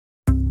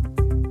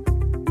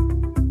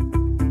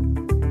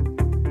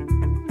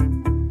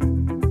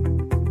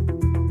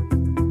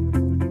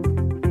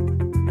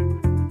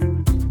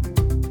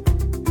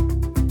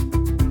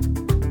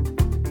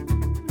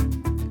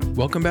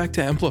Welcome back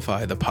to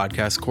Amplify, the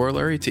podcast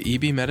corollary to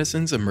EB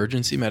Medicine's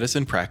emergency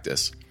medicine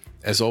practice.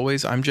 As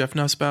always, I'm Jeff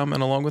Nussbaum,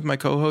 and along with my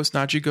co-host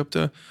Naji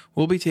Gupta,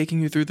 we'll be taking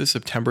you through the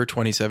September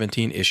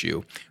 2017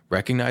 issue,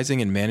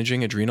 Recognizing and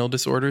Managing Adrenal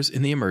Disorders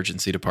in the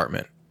Emergency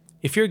Department.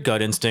 If your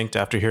gut instinct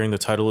after hearing the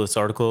title of this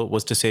article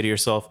was to say to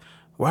yourself,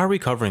 why are we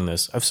covering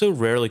this? I've so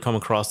rarely come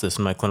across this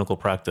in my clinical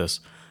practice.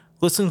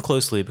 Listen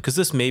closely because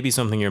this may be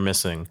something you're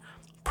missing.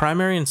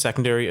 Primary and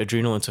secondary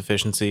adrenal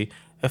insufficiency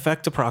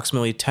affect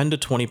approximately 10 to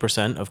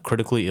 20% of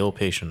critically ill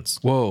patients.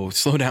 Whoa,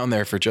 slow down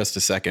there for just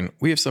a second.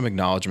 We have some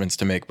acknowledgments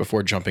to make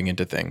before jumping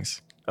into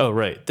things. Oh,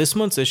 right. This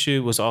month's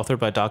issue was authored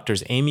by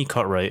Drs. Amy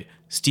Cutright,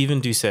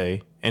 Stephen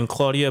Doucet, and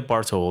Claudia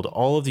Barthold,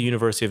 all of the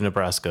University of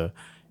Nebraska.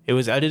 It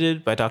was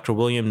edited by Dr.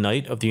 William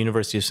Knight of the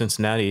University of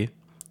Cincinnati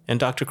and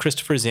Dr.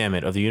 Christopher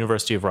Zammit of the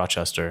University of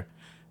Rochester.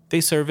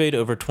 They surveyed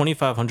over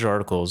 2,500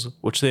 articles,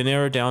 which they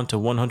narrowed down to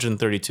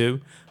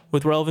 132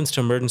 with relevance to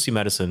emergency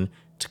medicine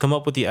to come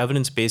up with the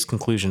evidence-based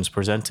conclusions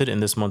presented in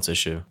this month's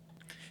issue.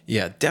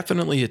 Yeah,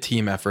 definitely a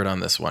team effort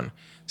on this one.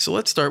 So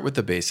let's start with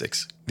the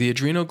basics. The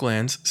adrenal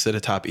glands sit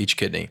atop each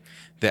kidney.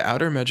 The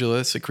outer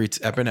medulla secretes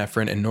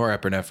epinephrine and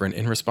norepinephrine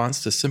in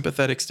response to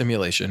sympathetic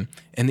stimulation,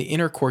 and the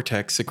inner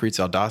cortex secretes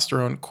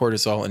aldosterone,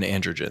 cortisol, and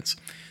androgens.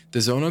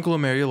 The zona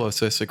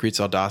glomerulosa secretes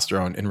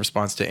aldosterone in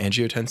response to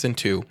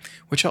angiotensin II,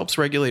 which helps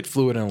regulate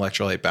fluid and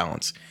electrolyte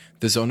balance.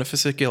 The zona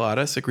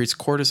fasciculata secretes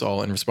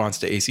cortisol in response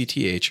to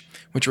ACTH,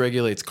 which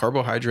regulates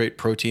carbohydrate,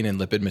 protein, and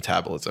lipid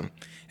metabolism.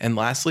 And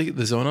lastly,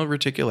 the zona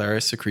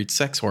reticularis secretes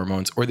sex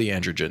hormones, or the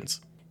androgens.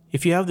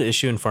 If you have the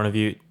issue in front of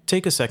you,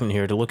 take a second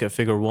here to look at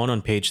Figure 1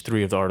 on page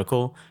 3 of the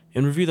article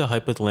and review the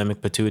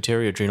hypothalamic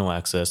pituitary adrenal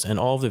axis and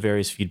all of the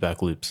various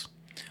feedback loops.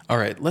 All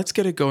right, let's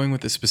get it going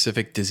with the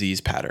specific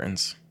disease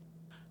patterns.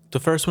 The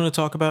first one to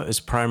talk about is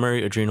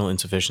primary adrenal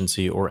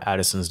insufficiency, or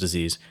Addison's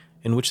disease,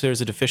 in which there is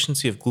a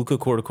deficiency of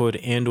glucocorticoid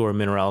and or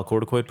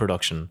mineralocorticoid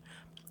production.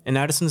 In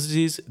Addison's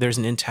disease, there's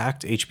an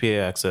intact HPA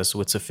axis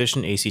with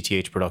sufficient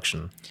ACTH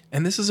production.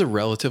 And this is a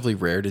relatively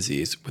rare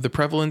disease, with a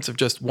prevalence of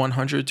just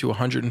 100 to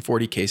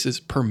 140 cases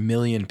per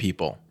million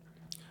people.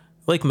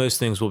 Like most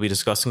things we'll be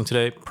discussing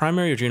today,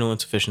 primary adrenal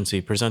insufficiency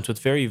presents with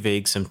very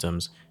vague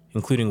symptoms,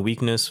 including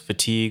weakness,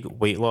 fatigue,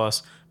 weight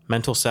loss,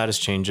 mental status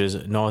changes,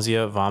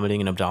 nausea, vomiting,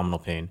 and abdominal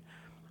pain.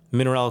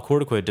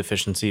 Mineralocorticoid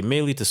deficiency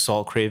may lead to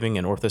salt craving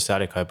and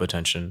orthostatic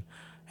hypotension.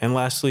 And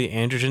lastly,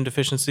 androgen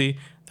deficiency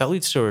that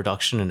leads to a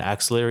reduction in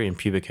axillary and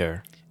pubic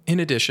hair.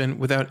 In addition,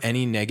 without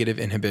any negative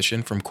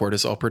inhibition from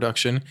cortisol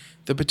production,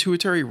 the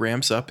pituitary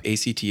ramps up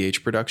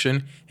ACTH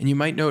production, and you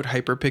might note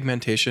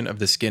hyperpigmentation of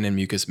the skin and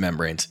mucous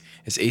membranes,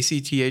 as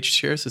ACTH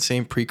shares the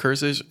same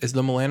precursors as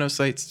the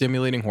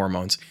melanocyte-stimulating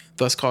hormones,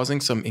 thus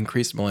causing some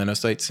increased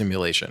melanocyte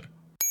stimulation.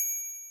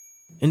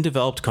 In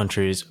developed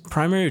countries,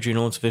 primary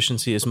adrenal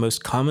insufficiency is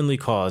most commonly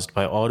caused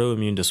by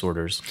autoimmune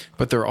disorders.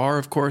 But there are,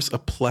 of course, a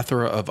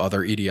plethora of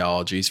other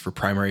etiologies for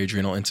primary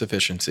adrenal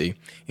insufficiency,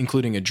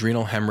 including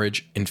adrenal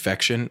hemorrhage,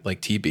 infection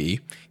like TB,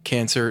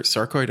 cancer,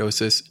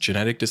 sarcoidosis,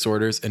 genetic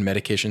disorders, and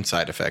medication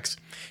side effects.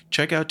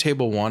 Check out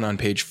Table 1 on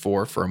page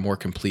 4 for a more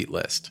complete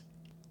list.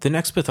 The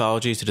next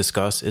pathology to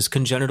discuss is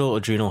congenital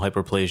adrenal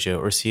hyperplasia,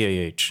 or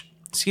CAH.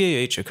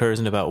 CAH occurs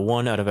in about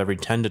 1 out of every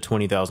 10 to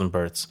 20,000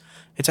 births.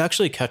 It's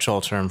actually a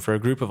catch-all term for a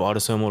group of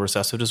autosomal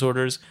recessive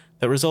disorders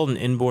that result in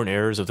inborn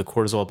errors of the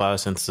cortisol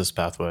biosynthesis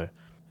pathway.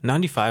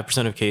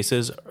 95% of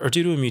cases are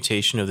due to a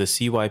mutation of the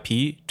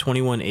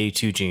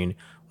CYP21A2 gene,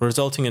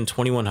 resulting in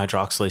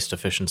 21-hydroxylase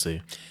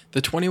deficiency.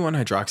 The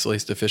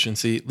 21-hydroxylase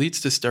deficiency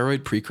leads to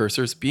steroid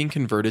precursors being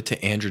converted to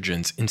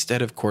androgens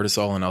instead of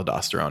cortisol and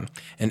aldosterone.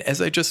 And as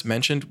I just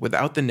mentioned,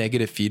 without the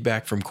negative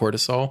feedback from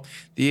cortisol,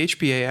 the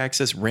HPA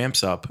axis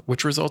ramps up,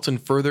 which results in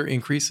further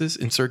increases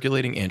in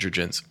circulating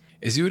androgens.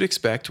 As you would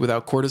expect,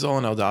 without cortisol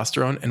and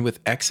aldosterone and with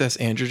excess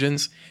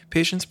androgens,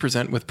 patients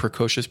present with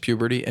precocious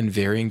puberty and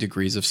varying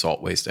degrees of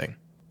salt wasting.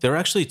 There are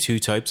actually 2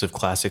 types of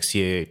classic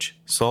CAH,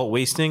 salt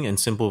wasting and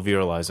simple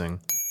virilizing.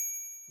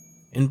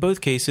 In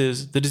both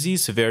cases, the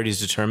disease severity is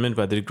determined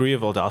by the degree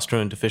of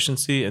aldosterone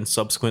deficiency and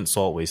subsequent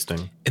salt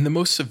wasting. In the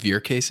most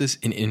severe cases,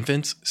 in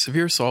infants,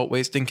 severe salt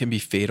wasting can be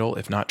fatal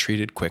if not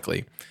treated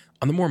quickly.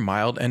 On the more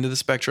mild end of the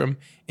spectrum,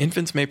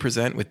 infants may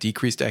present with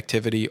decreased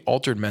activity,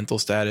 altered mental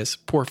status,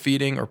 poor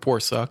feeding or poor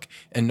suck,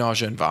 and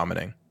nausea and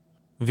vomiting.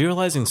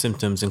 Virilizing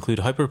symptoms include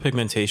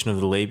hyperpigmentation of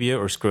the labia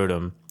or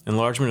scrotum,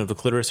 enlargement of the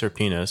clitoris or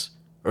penis,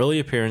 early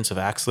appearance of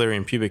axillary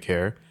and pubic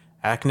hair,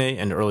 acne,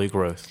 and early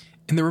growth.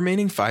 In the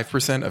remaining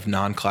 5% of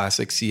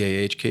non-classic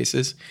CAH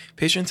cases,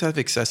 patients have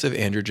excessive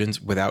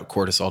androgens without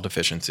cortisol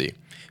deficiency.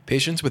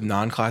 Patients with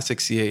non-classic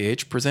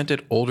CAH present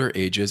at older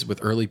ages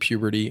with early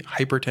puberty,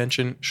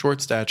 hypertension,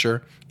 short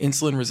stature,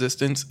 insulin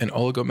resistance, and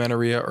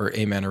oligomenorrhea or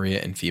amenorrhea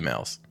in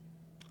females.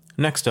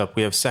 Next up,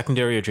 we have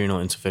secondary adrenal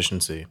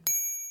insufficiency.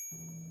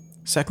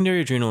 Secondary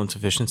adrenal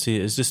insufficiency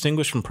is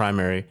distinguished from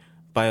primary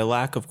by a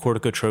lack of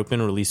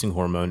corticotropin-releasing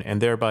hormone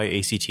and thereby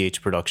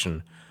ACTH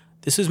production.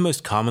 This is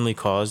most commonly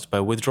caused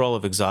by withdrawal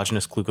of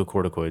exogenous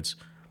glucocorticoids.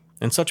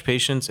 In such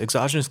patients,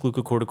 exogenous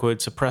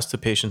glucocorticoids suppress the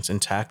patient's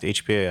intact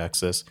HPA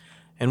axis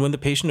and when the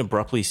patient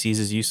abruptly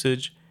ceases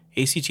usage,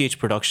 ACTH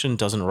production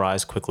doesn't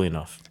rise quickly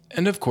enough.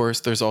 And of course,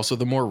 there's also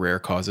the more rare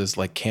causes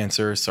like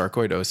cancer,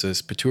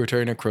 sarcoidosis,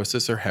 pituitary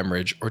necrosis or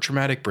hemorrhage, or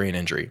traumatic brain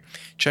injury.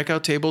 Check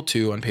out Table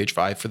 2 on page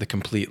 5 for the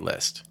complete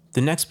list.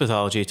 The next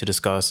pathology to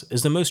discuss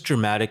is the most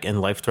dramatic and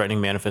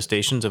life-threatening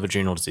manifestations of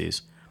adrenal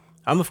disease.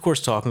 I'm of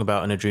course talking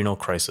about an adrenal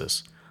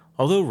crisis.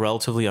 Although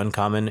relatively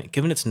uncommon,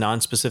 given its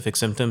nonspecific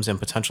symptoms and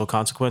potential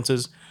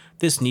consequences,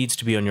 this needs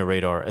to be on your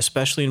radar,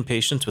 especially in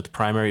patients with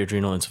primary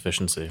adrenal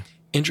insufficiency.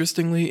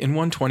 Interestingly, in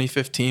one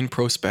 2015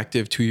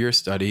 prospective 2-year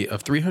study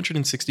of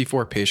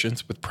 364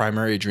 patients with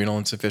primary adrenal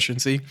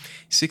insufficiency,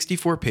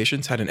 64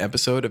 patients had an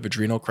episode of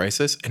adrenal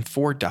crisis and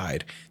 4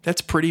 died. That's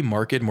pretty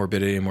marked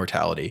morbidity and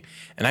mortality.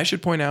 And I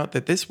should point out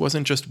that this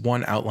wasn't just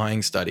one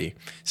outlying study.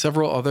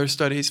 Several other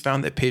studies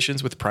found that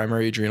patients with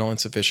primary adrenal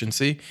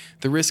insufficiency,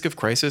 the risk of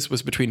crisis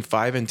was between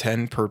 5 and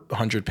 10 per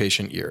 100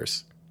 patient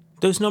years.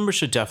 Those numbers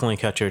should definitely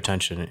catch your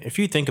attention. If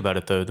you think about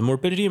it though, the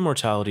morbidity and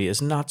mortality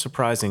is not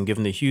surprising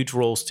given the huge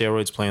role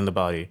steroids play in the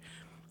body.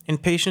 In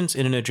patients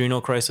in an adrenal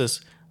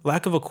crisis,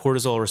 lack of a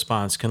cortisol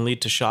response can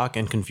lead to shock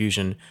and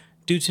confusion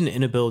due to an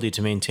inability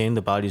to maintain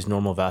the body's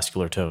normal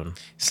vascular tone.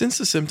 Since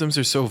the symptoms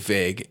are so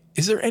vague,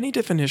 is there any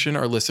definition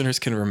our listeners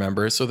can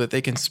remember so that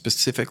they can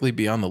specifically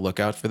be on the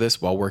lookout for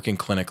this while working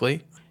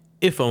clinically?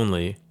 If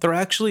only. There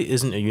actually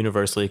isn't a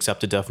universally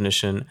accepted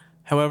definition.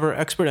 However,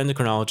 expert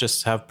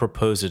endocrinologists have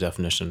proposed a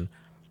definition.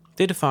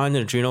 They define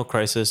an adrenal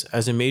crisis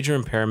as a major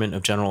impairment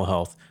of general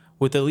health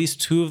with at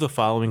least 2 of the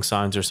following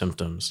signs or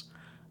symptoms: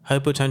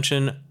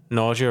 hypotension,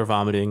 nausea or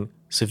vomiting,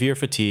 severe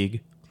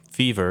fatigue,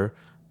 fever,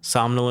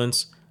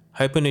 somnolence,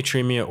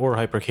 hyponatremia or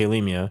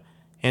hyperkalemia,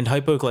 and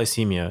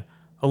hypoglycemia,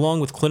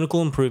 along with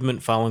clinical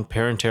improvement following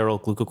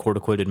parenteral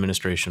glucocorticoid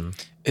administration.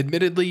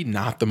 Admittedly,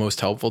 not the most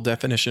helpful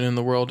definition in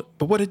the world,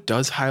 but what it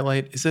does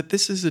highlight is that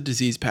this is a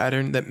disease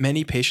pattern that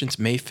many patients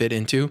may fit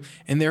into,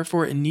 and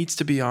therefore it needs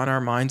to be on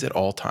our minds at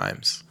all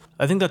times.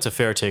 I think that's a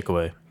fair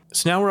takeaway.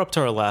 So now we're up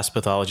to our last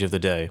pathology of the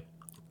day: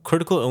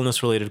 critical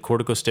illness-related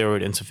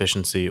corticosteroid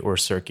insufficiency, or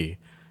CIRCI.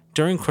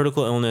 During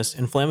critical illness,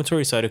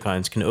 inflammatory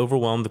cytokines can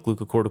overwhelm the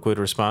glucocorticoid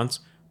response,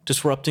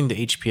 disrupting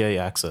the HPA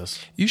axis.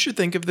 You should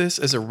think of this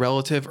as a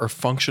relative or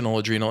functional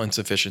adrenal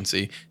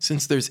insufficiency,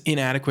 since there's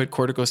inadequate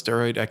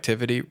corticosteroid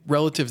activity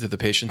relative to the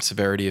patient's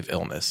severity of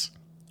illness.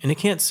 And it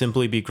can't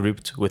simply be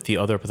grouped with the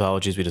other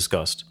pathologies we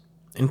discussed.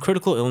 In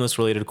critical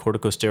illness-related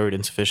corticosteroid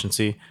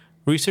insufficiency,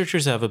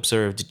 researchers have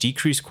observed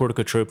decreased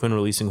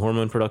corticotropin-releasing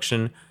hormone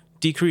production,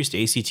 decreased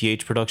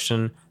ACTH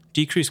production,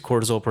 decreased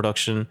cortisol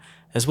production,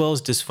 as well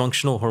as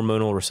dysfunctional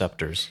hormonal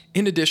receptors.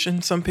 In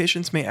addition, some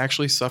patients may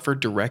actually suffer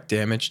direct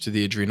damage to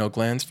the adrenal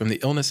glands from the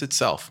illness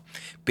itself.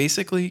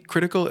 Basically,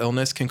 critical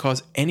illness can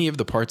cause any of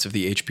the parts of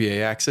the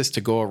HPA axis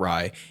to go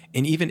awry,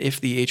 and even if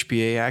the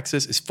HPA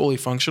axis is fully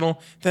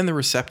functional, then the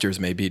receptors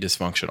may be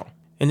dysfunctional.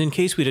 And in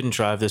case we didn't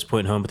drive this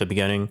point home at the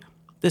beginning,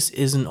 this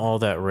isn't all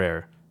that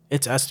rare.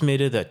 It's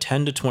estimated that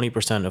 10 to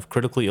 20% of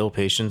critically ill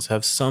patients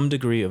have some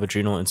degree of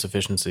adrenal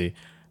insufficiency.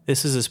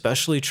 This is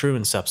especially true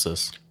in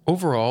sepsis.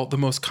 Overall, the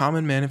most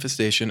common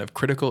manifestation of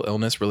critical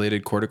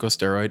illness-related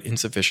corticosteroid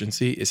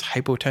insufficiency is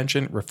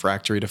hypotension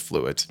refractory to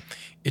fluids.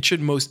 It should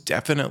most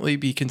definitely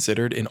be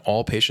considered in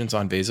all patients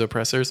on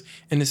vasopressors,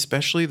 and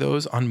especially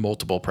those on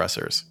multiple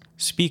pressors.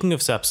 Speaking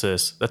of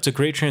sepsis, that's a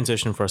great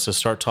transition for us to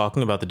start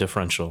talking about the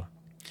differential.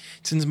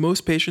 Since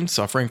most patients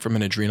suffering from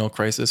an adrenal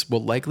crisis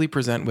will likely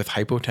present with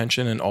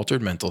hypotension and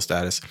altered mental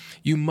status,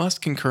 you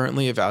must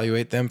concurrently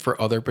evaluate them for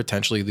other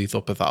potentially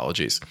lethal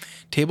pathologies.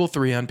 Table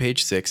 3 on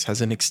page 6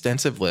 has an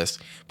extensive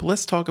list, but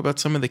let's talk about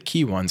some of the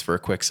key ones for a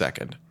quick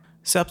second.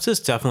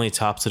 Sepsis definitely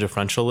tops the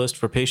differential list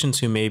for patients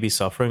who may be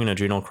suffering an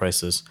adrenal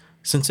crisis,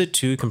 since it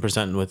too can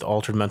present with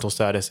altered mental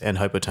status and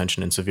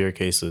hypotension in severe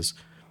cases.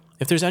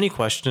 If there's any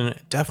question,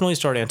 definitely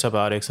start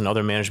antibiotics and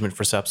other management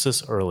for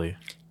sepsis early.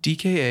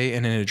 DKA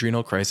and an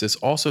adrenal crisis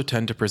also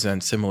tend to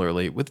present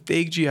similarly with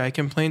vague GI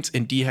complaints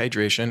and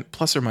dehydration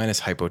plus or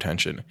minus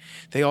hypotension.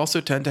 They also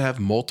tend to have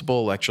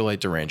multiple electrolyte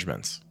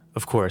derangements.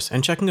 Of course,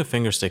 and checking a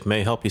finger stick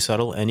may help you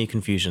settle any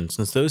confusion,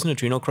 since those in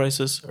adrenal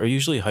crisis are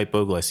usually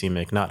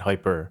hypoglycemic, not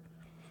hyper.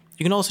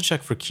 You can also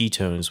check for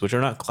ketones, which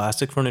are not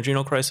classic for an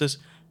adrenal crisis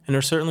and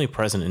are certainly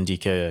present in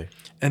DKA.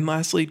 And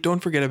lastly, don't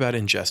forget about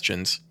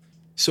ingestions.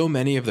 So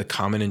many of the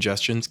common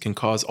ingestions can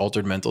cause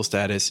altered mental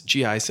status,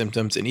 GI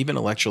symptoms, and even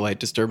electrolyte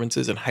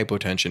disturbances and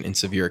hypotension in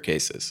severe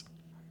cases.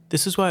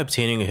 This is why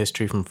obtaining a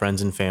history from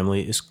friends and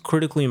family is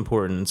critically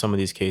important in some of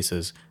these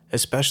cases,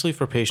 especially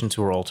for patients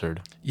who are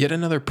altered. Yet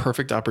another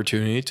perfect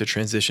opportunity to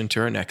transition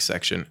to our next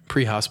section,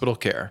 pre-hospital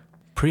care.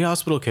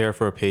 Pre-hospital care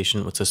for a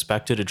patient with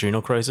suspected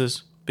adrenal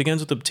crisis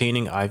begins with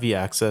obtaining IV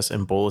access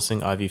and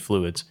bolusing IV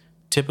fluids,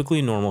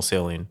 typically normal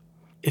saline.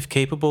 If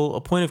capable,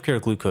 a point-of-care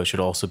glucose should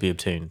also be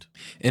obtained.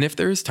 And if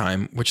there is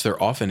time, which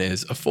there often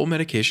is, a full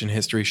medication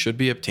history should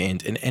be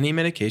obtained, and any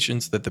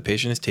medications that the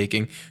patient is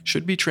taking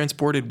should be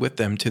transported with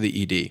them to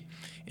the ED.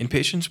 In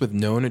patients with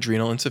known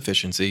adrenal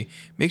insufficiency,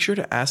 make sure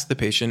to ask the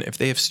patient if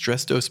they have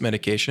stress dose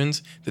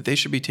medications that they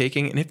should be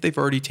taking and if they've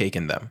already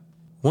taken them.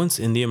 Once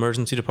in the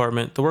emergency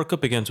department, the workup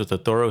begins with a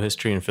thorough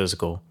history and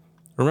physical.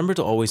 Remember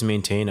to always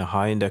maintain a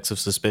high index of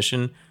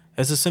suspicion,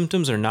 as the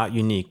symptoms are not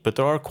unique, but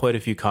there are quite a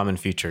few common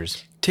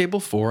features.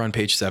 Table 4 on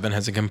page 7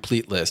 has a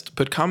complete list,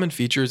 but common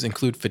features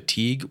include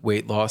fatigue,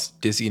 weight loss,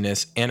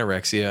 dizziness,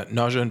 anorexia,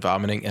 nausea and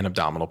vomiting, and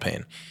abdominal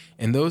pain.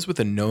 In those with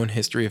a known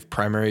history of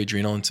primary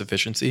adrenal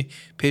insufficiency,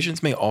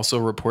 patients may also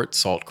report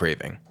salt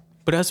craving.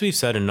 But as we've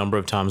said a number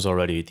of times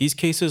already, these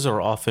cases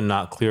are often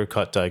not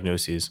clear-cut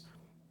diagnoses.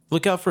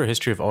 Look out for a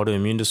history of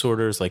autoimmune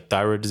disorders like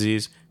thyroid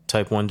disease,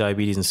 type 1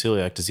 diabetes, and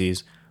celiac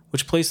disease,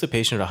 which place the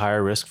patient at a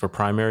higher risk for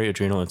primary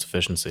adrenal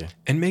insufficiency.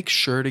 And make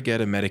sure to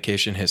get a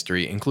medication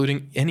history,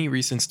 including any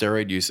recent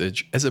steroid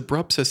usage, as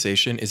abrupt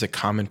cessation is a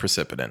common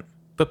precipitant.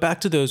 But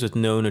back to those with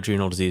known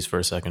adrenal disease for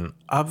a second.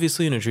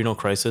 Obviously, an adrenal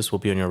crisis will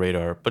be on your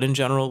radar, but in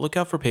general, look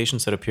out for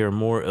patients that appear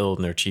more ill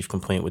than their chief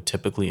complaint would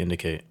typically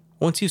indicate.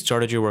 Once you've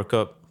started your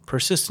workup,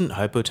 persistent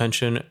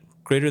hypotension,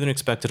 greater than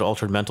expected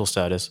altered mental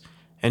status,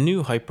 and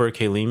new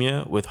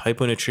hyperkalemia with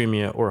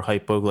hyponatremia or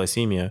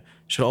hypoglycemia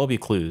should all be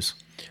clues.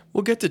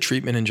 We'll get to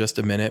treatment in just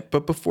a minute,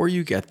 but before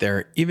you get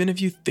there, even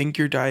if you think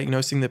you're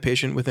diagnosing the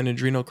patient with an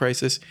adrenal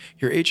crisis,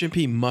 your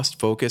H&P must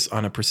focus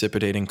on a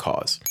precipitating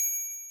cause.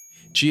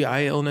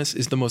 GI illness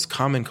is the most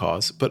common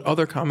cause, but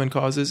other common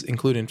causes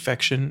include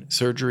infection,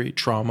 surgery,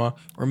 trauma,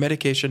 or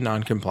medication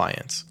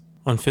noncompliance.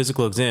 On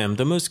physical exam,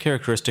 the most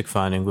characteristic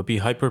finding would be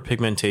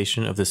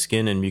hyperpigmentation of the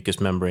skin and mucous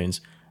membranes,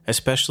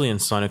 especially in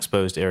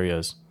sun-exposed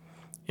areas.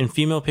 In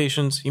female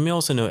patients, you may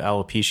also note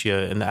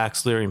alopecia in the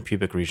axillary and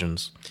pubic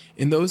regions.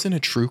 In those in a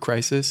true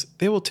crisis,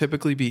 they will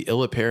typically be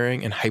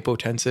ill-appearing and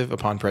hypotensive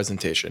upon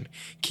presentation.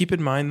 Keep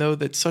in mind, though,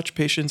 that such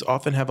patients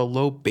often have a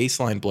low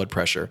baseline blood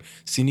pressure,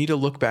 so you need to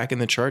look back in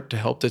the chart to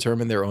help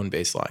determine their own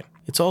baseline.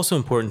 It's also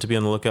important to be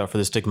on the lookout for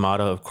the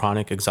stigmata of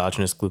chronic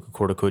exogenous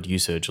glucocorticoid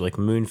usage, like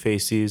moon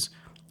phases,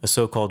 a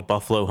so-called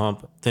buffalo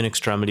hump, thin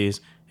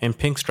extremities, and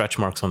pink stretch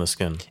marks on the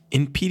skin.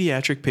 In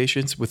pediatric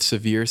patients with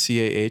severe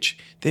CAH,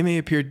 they may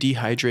appear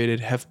dehydrated,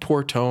 have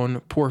poor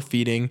tone, poor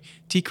feeding,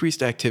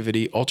 decreased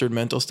activity, altered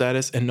mental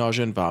status, and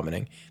nausea and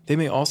vomiting. They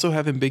may also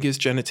have ambiguous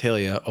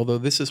genitalia, although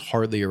this is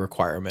hardly a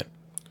requirement.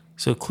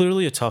 So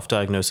clearly a tough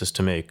diagnosis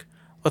to make.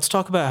 Let's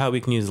talk about how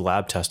we can use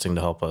lab testing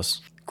to help us.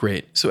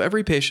 Great. So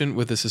every patient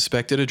with a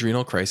suspected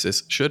adrenal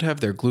crisis should have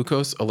their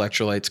glucose,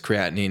 electrolytes,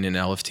 creatinine, and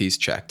LFTs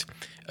checked.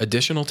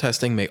 Additional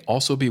testing may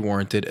also be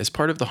warranted as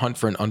part of the hunt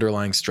for an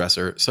underlying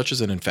stressor, such as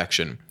an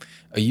infection.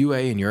 A UA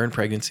and urine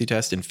pregnancy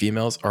test in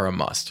females are a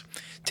must.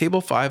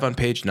 Table 5 on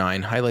page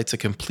 9 highlights a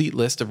complete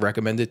list of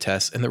recommended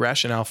tests and the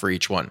rationale for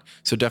each one,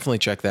 so definitely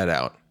check that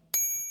out.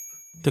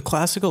 The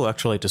classic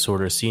electrolyte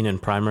disorder seen in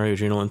primary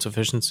adrenal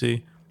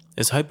insufficiency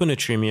is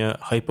hyponatremia,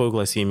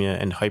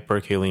 hypoglycemia, and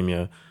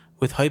hyperkalemia,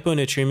 with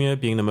hyponatremia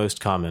being the most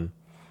common.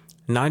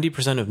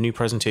 90% of new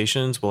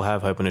presentations will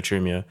have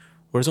hyponatremia,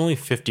 whereas only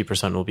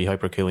 50% will be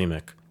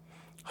hyperkalemic.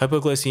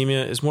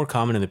 Hypoglycemia is more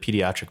common in the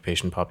pediatric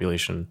patient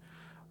population.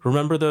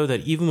 Remember, though, that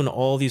even when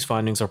all these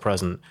findings are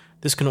present,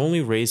 this can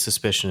only raise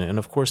suspicion and,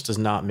 of course, does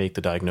not make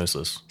the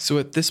diagnosis. So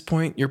at this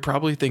point, you're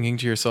probably thinking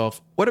to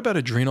yourself, what about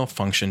adrenal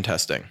function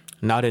testing?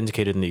 Not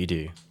indicated in the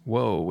ED.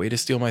 Whoa, way to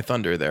steal my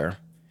thunder there.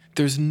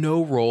 There's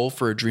no role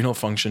for adrenal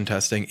function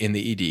testing in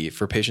the ED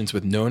for patients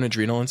with known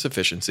adrenal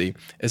insufficiency,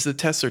 as the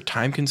tests are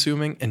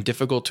time-consuming and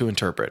difficult to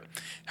interpret.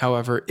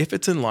 However, if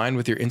it's in line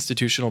with your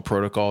institutional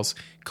protocols,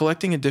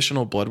 collecting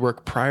additional blood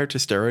work prior to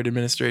steroid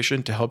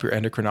administration to help your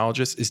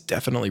endocrinologist is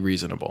definitely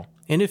reasonable.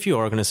 And if you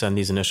are going to send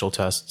these initial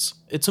tests,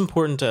 it's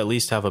important to at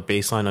least have a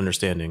baseline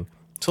understanding.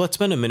 So let's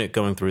spend a minute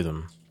going through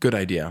them. Good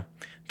idea.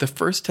 The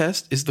first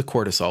test is the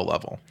cortisol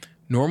level.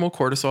 Normal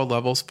cortisol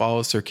levels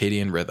follow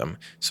circadian rhythm,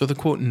 so the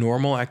quote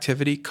normal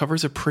activity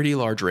covers a pretty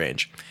large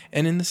range.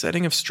 And in the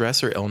setting of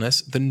stress or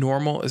illness, the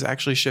normal is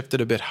actually shifted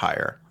a bit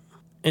higher.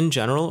 In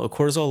general, a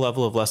cortisol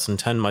level of less than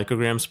 10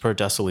 micrograms per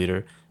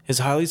deciliter is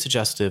highly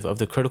suggestive of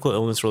the critical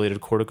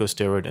illness-related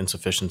corticosteroid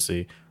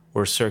insufficiency,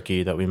 or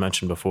CIRCI, that we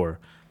mentioned before.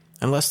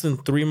 And less than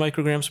 3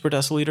 micrograms per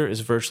deciliter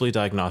is virtually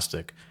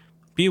diagnostic.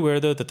 Be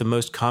aware, though, that the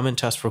most common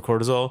test for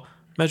cortisol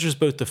measures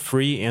both the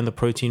free and the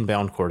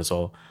protein-bound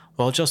cortisol,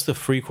 while just the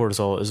free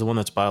cortisol is the one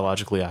that's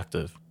biologically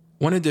active.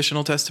 One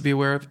additional test to be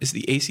aware of is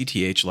the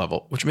ACTH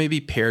level, which may be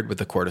paired with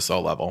the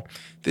cortisol level.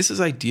 This is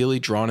ideally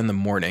drawn in the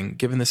morning,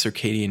 given the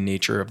circadian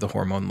nature of the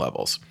hormone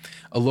levels.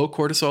 A low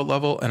cortisol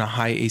level and a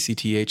high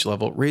ACTH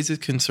level raises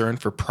concern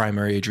for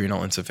primary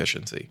adrenal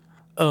insufficiency.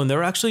 Oh, and there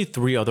are actually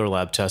 3 other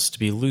lab tests to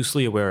be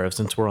loosely aware of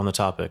since we're on the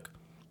topic.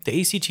 The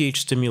ACTH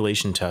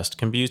stimulation test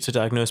can be used to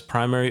diagnose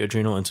primary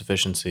adrenal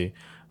insufficiency,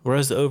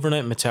 whereas the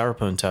overnight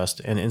metarapone test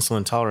and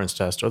insulin tolerance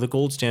test are the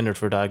gold standard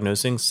for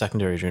diagnosing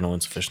secondary adrenal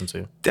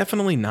insufficiency.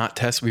 Definitely not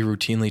tests we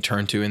routinely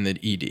turn to in the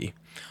ED.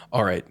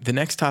 All right, the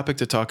next topic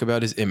to talk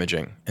about is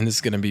imaging, and this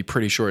is going to be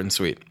pretty short and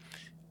sweet.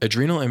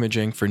 Adrenal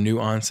imaging for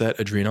new onset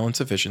adrenal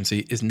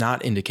insufficiency is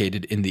not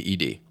indicated in the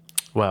ED.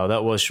 Wow,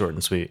 that was short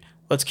and sweet.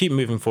 Let's keep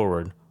moving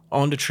forward.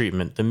 On to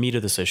treatment, the meat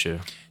of this issue.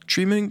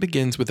 Treatment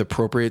begins with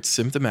appropriate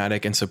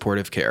symptomatic and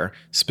supportive care,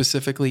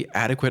 specifically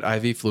adequate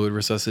IV fluid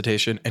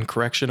resuscitation and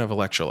correction of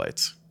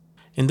electrolytes.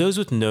 In those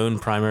with known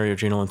primary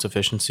adrenal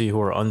insufficiency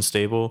who are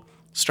unstable,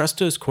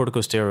 stress-dose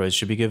corticosteroids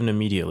should be given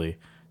immediately.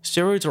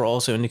 Steroids are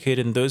also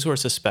indicated in those who are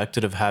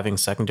suspected of having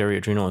secondary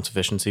adrenal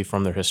insufficiency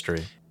from their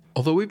history.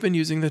 Although we've been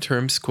using the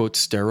terms, quote,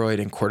 steroid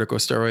and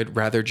corticosteroid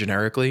rather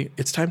generically,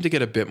 it's time to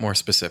get a bit more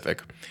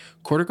specific.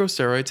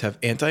 Corticosteroids have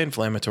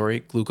anti-inflammatory,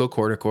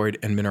 glucocorticoid,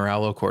 and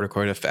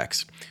mineralocorticoid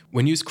effects.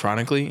 When used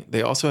chronically,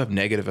 they also have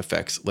negative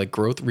effects like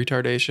growth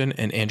retardation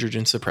and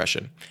androgen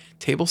suppression.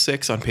 Table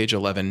 6 on page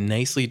 11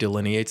 nicely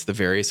delineates the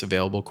various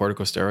available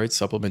corticosteroid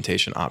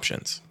supplementation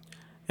options.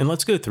 And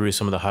let's go through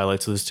some of the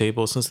highlights of this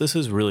table since this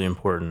is really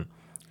important.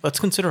 Let's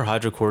consider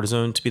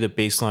hydrocortisone to be the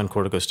baseline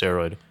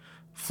corticosteroid.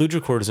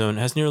 Fludrocortisone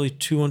has nearly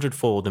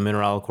 200-fold the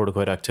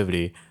mineralocorticoid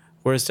activity,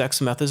 whereas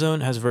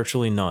dexamethasone has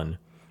virtually none.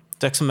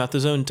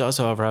 Dexamethasone does,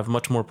 however, have a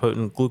much more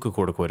potent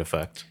glucocorticoid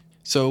effect.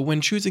 So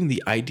when choosing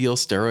the ideal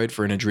steroid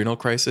for an adrenal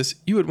crisis,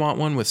 you would want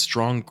one with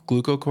strong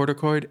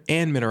glucocorticoid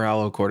and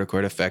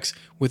mineralocorticoid effects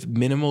with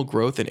minimal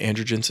growth and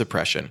androgen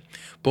suppression.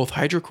 Both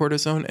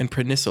hydrocortisone and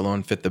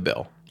prednisolone fit the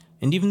bill.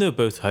 And even though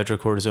both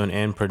hydrocortisone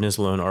and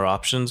prednisolone are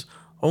options,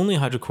 only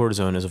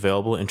hydrocortisone is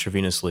available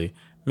intravenously,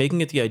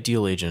 making it the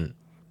ideal agent.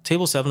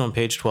 Table 7 on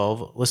page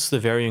 12 lists the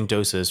varying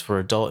doses for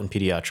adult and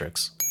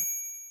pediatrics.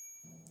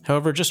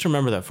 However, just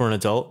remember that for an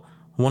adult,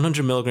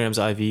 100 milligrams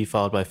IV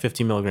followed by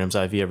 50 milligrams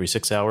IV every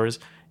 6 hours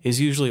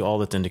is usually all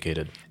that's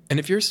indicated. And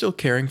if you're still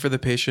caring for the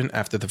patient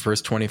after the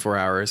first 24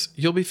 hours,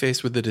 you'll be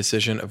faced with the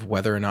decision of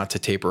whether or not to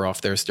taper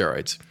off their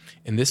steroids.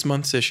 In this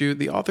month's issue,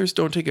 the authors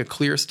don't take a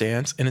clear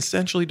stance and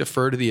essentially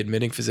defer to the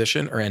admitting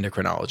physician or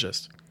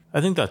endocrinologist.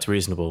 I think that's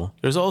reasonable.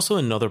 There's also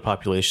another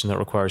population that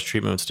requires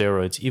treatment with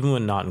steroids even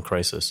when not in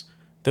crisis.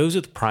 Those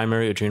with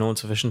primary adrenal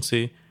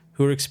insufficiency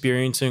who are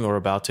experiencing or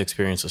about to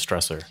experience a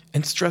stressor.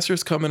 And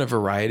stressors come in a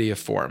variety of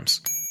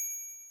forms.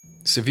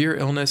 Severe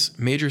illness,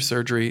 major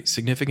surgery,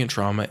 significant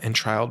trauma, and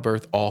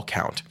childbirth all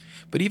count.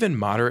 But even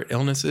moderate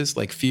illnesses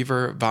like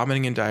fever,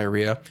 vomiting, and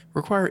diarrhea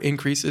require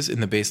increases in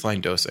the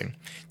baseline dosing.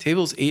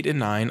 Tables 8 and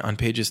 9 on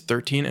pages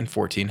 13 and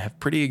 14 have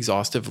pretty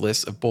exhaustive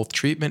lists of both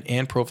treatment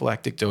and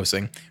prophylactic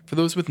dosing for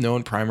those with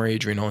known primary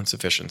adrenal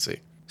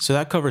insufficiency. So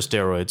that covers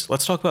steroids.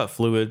 Let's talk about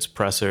fluids,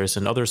 pressors,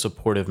 and other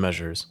supportive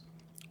measures.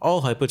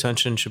 All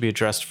hypotension should be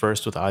addressed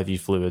first with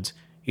IV fluids,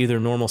 either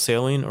normal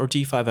saline or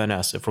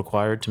D5NS if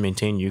required to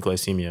maintain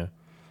euglycemia.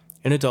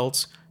 In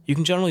adults, you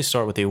can generally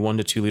start with a 1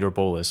 to 2 liter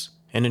bolus,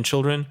 and in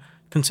children,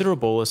 consider a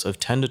bolus of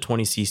 10 to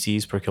 20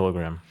 cc's per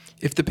kilogram.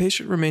 If the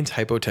patient remains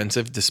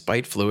hypotensive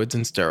despite fluids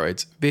and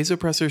steroids,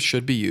 vasopressors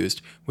should be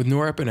used, with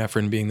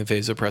norepinephrine being the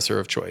vasopressor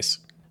of choice.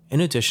 In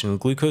addition,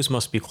 glucose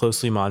must be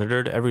closely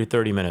monitored every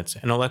 30 minutes,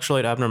 and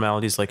electrolyte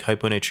abnormalities like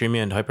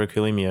hyponatremia and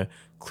hyperkalemia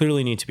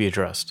clearly need to be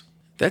addressed.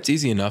 That's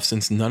easy enough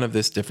since none of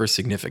this differs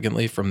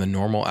significantly from the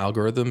normal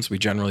algorithms we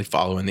generally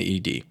follow in the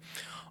ED.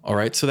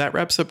 Alright, so that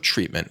wraps up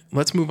treatment.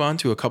 Let's move on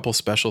to a couple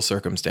special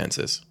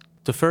circumstances.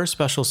 The first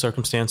special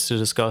circumstance to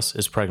discuss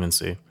is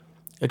pregnancy.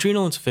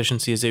 Adrenal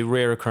insufficiency is a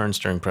rare occurrence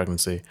during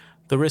pregnancy.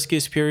 The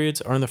riskiest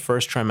periods are in the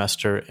first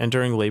trimester and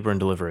during labor and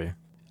delivery.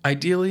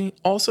 Ideally,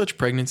 all such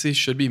pregnancies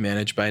should be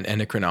managed by an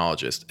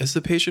endocrinologist, as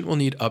the patient will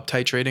need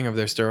up-titrating of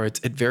their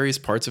steroids at various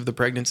parts of the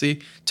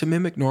pregnancy to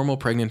mimic normal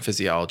pregnant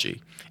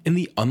physiology. In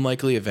the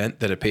unlikely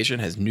event that a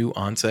patient has new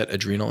onset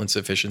adrenal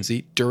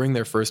insufficiency during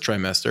their first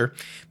trimester,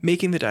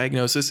 making the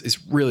diagnosis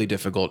is really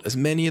difficult, as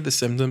many of the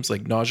symptoms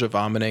like nausea,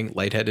 vomiting,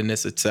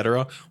 lightheadedness,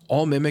 etc.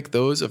 all mimic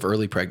those of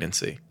early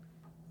pregnancy.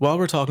 While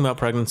we're talking about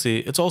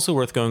pregnancy, it's also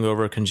worth going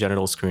over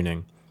congenital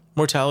screening.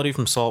 Mortality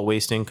from salt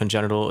wasting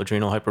congenital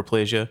adrenal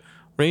hyperplasia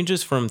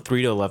ranges from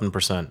 3 to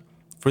 11%.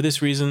 For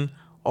this reason,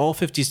 all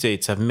 50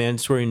 states have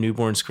mandatory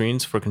newborn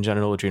screens for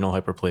congenital adrenal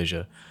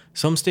hyperplasia.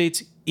 Some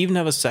states even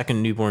have a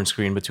second newborn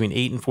screen between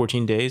 8 and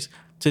 14 days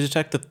to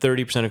detect the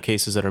 30% of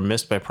cases that are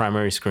missed by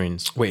primary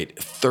screens. Wait,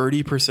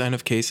 30%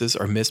 of cases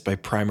are missed by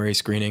primary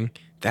screening?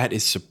 That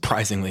is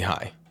surprisingly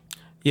high.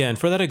 Yeah, and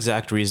for that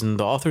exact reason,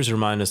 the authors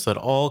remind us that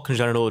all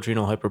congenital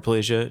adrenal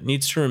hyperplasia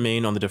needs to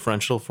remain on the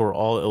differential for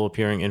all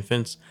ill-appearing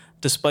infants,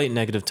 despite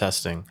negative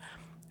testing.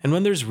 And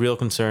when there's real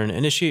concern,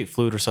 initiate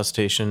fluid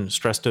resuscitation,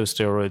 stress-dose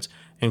steroids,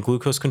 and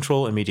glucose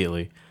control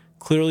immediately.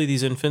 Clearly,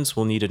 these infants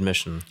will need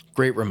admission.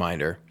 Great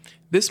reminder.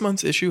 This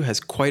month's issue has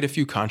quite a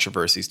few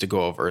controversies to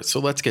go over, so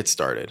let's get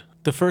started.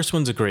 The first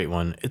one's a great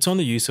one. It's on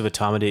the use of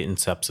etomidate in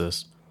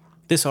sepsis.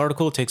 This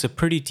article takes a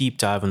pretty deep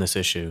dive on this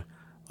issue.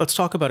 Let's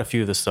talk about a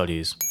few of the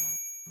studies.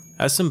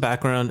 As some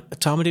background,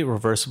 etomidate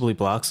reversibly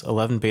blocks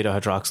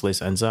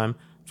 11-beta-hydroxylase enzyme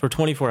for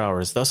 24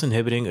 hours, thus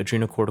inhibiting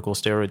adrenocortical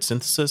steroid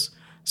synthesis,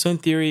 so in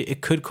theory,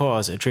 it could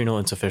cause adrenal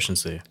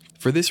insufficiency.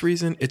 For this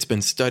reason, it's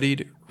been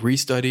studied,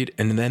 restudied,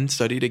 and then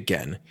studied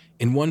again.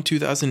 In one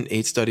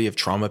 2008 study of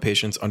trauma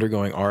patients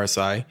undergoing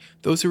RSI,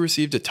 those who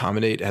received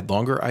etomidate had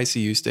longer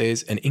ICU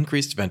stays and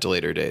increased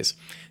ventilator days.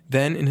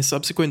 Then, in a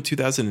subsequent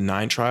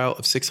 2009 trial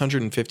of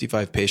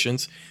 655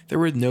 patients, there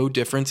was no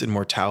difference in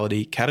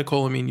mortality,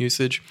 catecholamine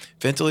usage,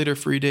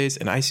 ventilator-free days,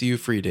 and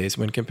ICU-free days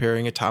when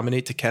comparing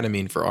etomidate to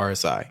ketamine for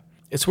RSI.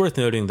 It's worth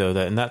noting, though,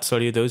 that in that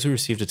study, those who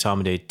received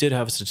etomidate did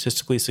have a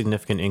statistically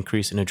significant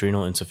increase in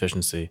adrenal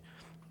insufficiency.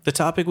 The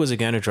topic was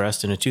again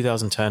addressed in a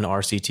 2010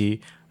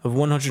 RCT of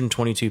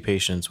 122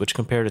 patients, which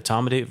compared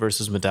etomidate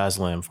versus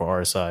midazolam for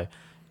RSI.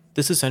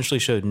 This essentially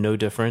showed no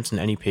difference in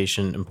any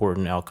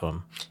patient-important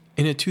outcome.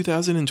 In a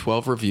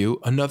 2012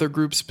 review, another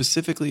group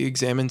specifically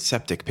examined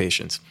septic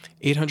patients,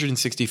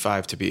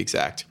 865 to be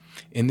exact.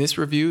 In this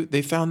review,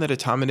 they found that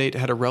etomidate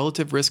had a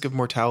relative risk of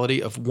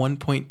mortality of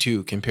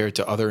 1.2 compared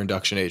to other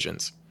induction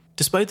agents.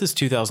 Despite this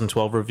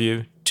 2012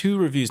 review, two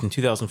reviews in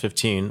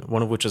 2015,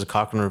 one of which is a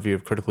Cochrane review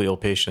of critically ill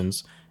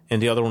patients,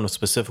 and the other one was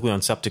specifically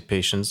on septic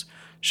patients,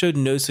 showed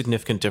no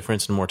significant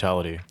difference in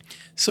mortality.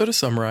 So to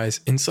summarize,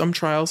 in some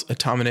trials,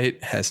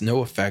 etomidate has no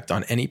effect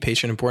on any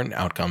patient-important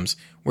outcomes,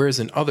 whereas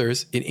in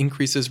others, it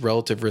increases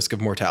relative risk of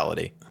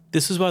mortality.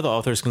 This is why the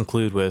authors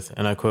conclude with,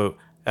 and I quote,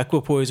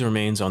 "Equipoise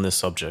remains on this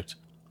subject."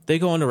 They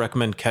go on to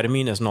recommend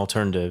ketamine as an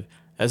alternative,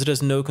 as it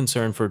has no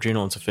concern for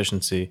adrenal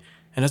insufficiency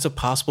and has a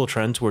possible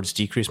trend towards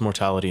decreased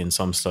mortality in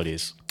some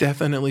studies.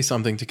 Definitely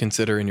something to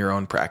consider in your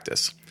own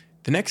practice.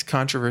 The next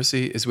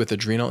controversy is with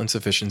adrenal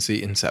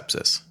insufficiency in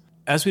sepsis.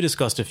 As we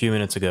discussed a few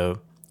minutes ago,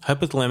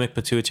 hypothalamic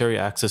pituitary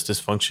axis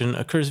dysfunction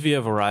occurs via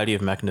a variety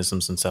of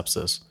mechanisms in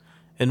sepsis.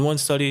 In one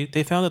study,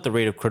 they found that the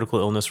rate of critical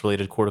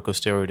illness-related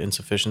corticosteroid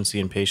insufficiency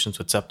in patients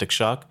with septic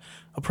shock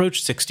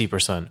approached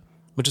 60%,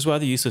 which is why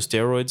the use of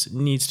steroids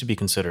needs to be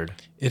considered.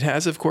 It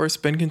has, of course,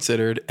 been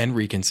considered and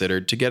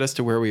reconsidered to get us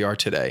to where we are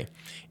today.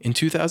 In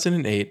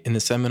 2008, in the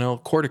seminal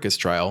Corticus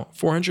trial,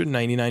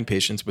 499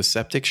 patients with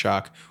septic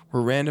shock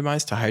were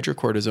randomized to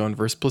hydrocortisone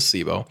versus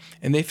placebo,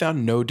 and they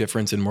found no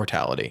difference in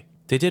mortality.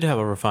 They did,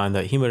 however, find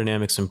that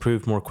hemodynamics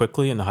improved more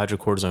quickly in the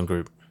hydrocortisone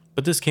group,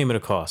 but this came at a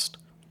cost: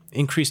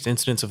 increased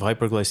incidence of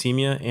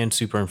hyperglycemia and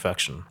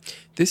superinfection.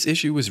 This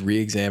issue was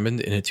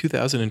re-examined in a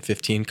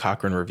 2015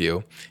 Cochrane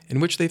review, in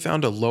which they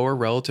found a lower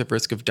relative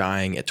risk of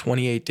dying at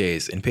 28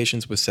 days in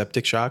patients with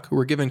septic shock who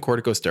were given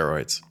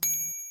corticosteroids.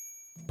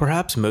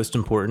 Perhaps most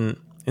important,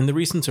 in the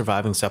recent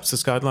surviving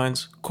sepsis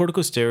guidelines,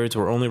 corticosteroids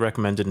were only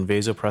recommended in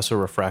vasopressor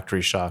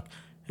refractory shock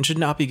and should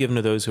not be given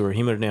to those who are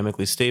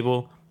hemodynamically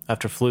stable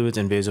after fluids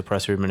and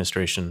vasopressor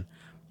administration.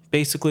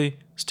 Basically,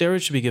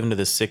 steroids should be given to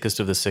the sickest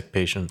of the sick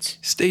patients.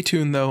 Stay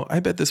tuned though, I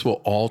bet this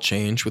will all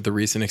change with the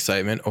recent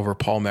excitement over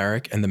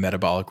Palmeric and the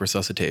metabolic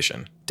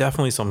resuscitation.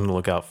 Definitely something to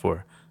look out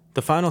for.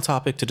 The final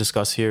topic to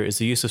discuss here is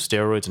the use of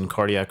steroids in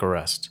cardiac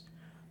arrest.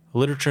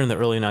 Literature in the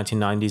early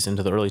 1990s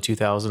into the early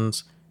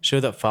 2000s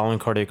showed that following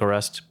cardiac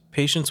arrest,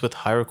 patients with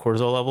higher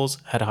cortisol levels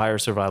had higher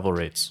survival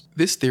rates.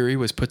 This theory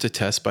was put to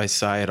test by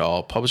Tsai et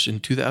al., published in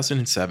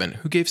 2007,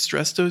 who gave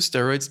stress dose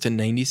steroids to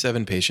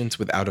 97 patients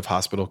with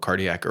out-of-hospital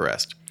cardiac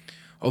arrest.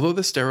 Although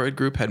the steroid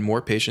group had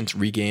more patients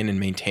regain and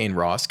maintain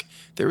ROSC,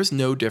 there was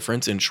no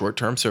difference in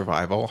short-term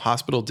survival,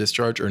 hospital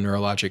discharge, or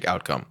neurologic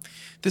outcome.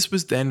 This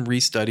was then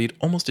restudied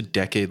almost a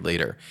decade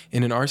later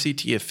in an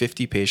RCT of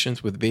 50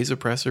 patients with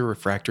vasopressor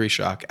refractory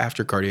shock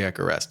after cardiac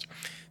arrest.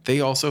 They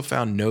also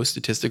found no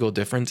statistical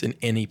difference in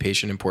any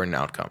patient-important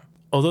outcome.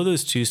 Although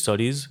those two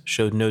studies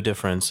showed no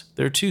difference,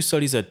 there are two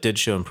studies that did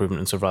show improvement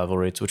in survival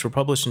rates, which were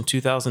published in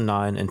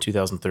 2009 and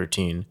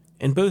 2013.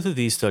 In both of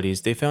these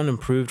studies, they found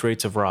improved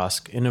rates of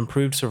ROSC and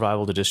improved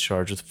survival to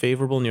discharge with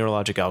favorable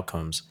neurologic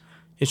outcomes.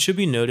 It should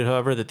be noted,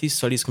 however, that these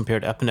studies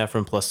compared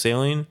epinephrine plus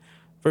saline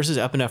versus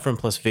epinephrine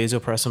plus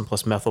vasopressin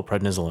plus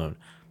methylprednisolone.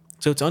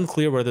 So it's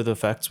unclear whether the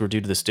effects were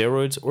due to the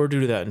steroids or due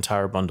to that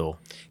entire bundle.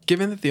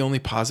 Given that the only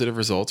positive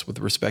results with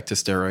respect to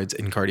steroids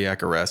in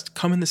cardiac arrest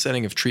come in the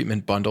setting of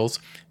treatment bundles,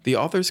 the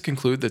authors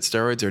conclude that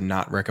steroids are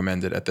not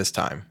recommended at this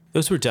time.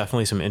 Those were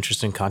definitely some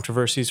interesting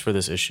controversies for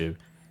this issue.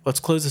 Let's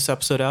close this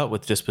episode out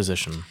with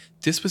disposition.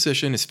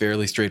 Disposition is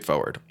fairly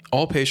straightforward.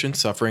 All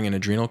patients suffering an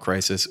adrenal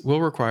crisis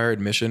will require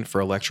admission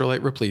for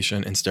electrolyte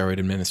repletion and steroid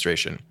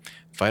administration.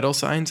 Vital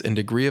signs and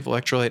degree of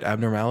electrolyte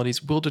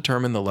abnormalities will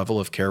determine the level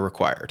of care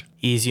required.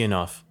 Easy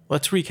enough.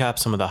 Let's recap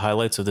some of the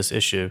highlights of this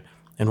issue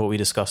and what we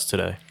discussed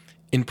today.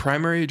 In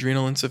primary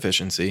adrenal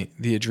insufficiency,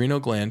 the adrenal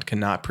gland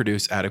cannot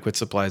produce adequate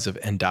supplies of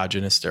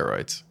endogenous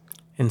steroids.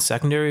 In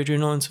secondary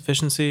adrenal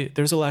insufficiency,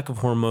 there's a lack of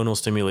hormonal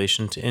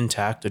stimulation to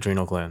intact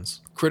adrenal glands.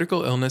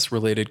 Critical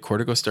illness-related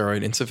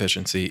corticosteroid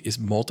insufficiency is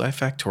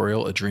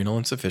multifactorial adrenal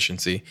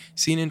insufficiency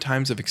seen in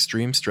times of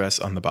extreme stress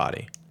on the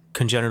body.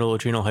 Congenital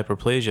adrenal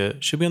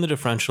hyperplasia should be on the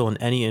differential in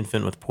any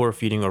infant with poor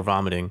feeding or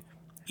vomiting,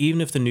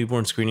 even if the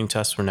newborn screening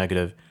tests were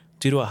negative,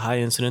 due to a high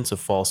incidence of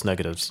false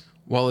negatives.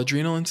 While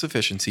adrenal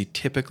insufficiency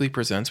typically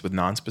presents with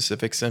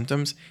nonspecific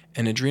symptoms,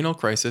 an adrenal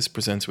crisis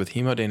presents with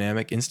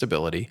hemodynamic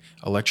instability,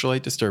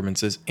 electrolyte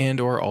disturbances,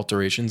 and/or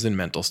alterations in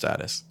mental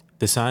status.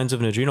 The signs of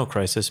an adrenal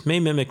crisis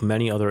may mimic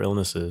many other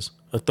illnesses.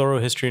 A thorough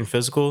history and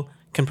physical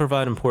can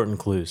provide important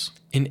clues.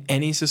 In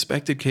any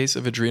suspected case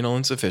of adrenal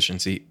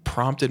insufficiency,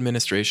 prompt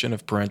administration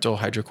of parenteral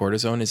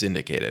hydrocortisone is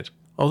indicated.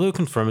 Although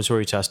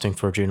confirmatory testing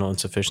for adrenal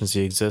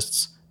insufficiency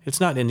exists,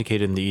 it's not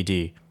indicated in the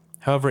ED.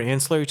 However,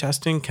 ancillary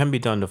testing can be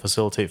done to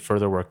facilitate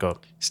further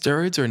workup.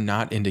 Steroids are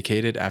not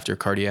indicated after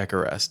cardiac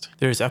arrest.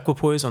 There is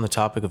equipoise on the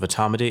topic of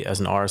etomidate as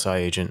an RSI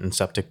agent in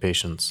septic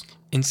patients.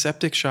 In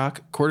septic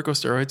shock,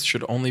 corticosteroids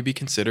should only be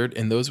considered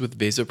in those with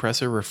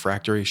vasopressor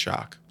refractory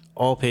shock.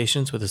 All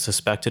patients with a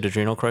suspected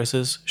adrenal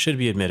crisis should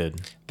be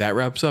admitted. That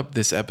wraps up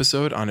this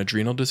episode on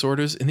adrenal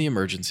disorders in the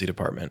emergency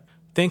department.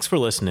 Thanks for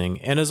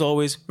listening, and as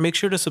always, make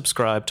sure to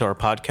subscribe to our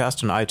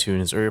podcast on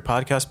iTunes or your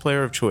podcast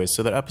player of choice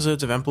so that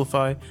episodes of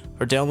Amplify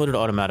are downloaded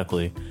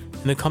automatically.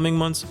 In the coming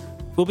months,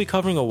 we'll be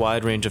covering a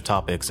wide range of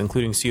topics,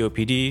 including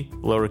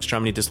COPD, lower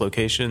extremity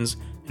dislocations,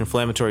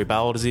 inflammatory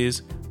bowel disease,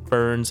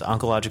 burns,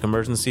 oncologic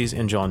emergencies,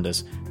 and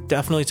jaundice.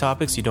 Definitely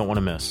topics you don't want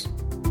to miss.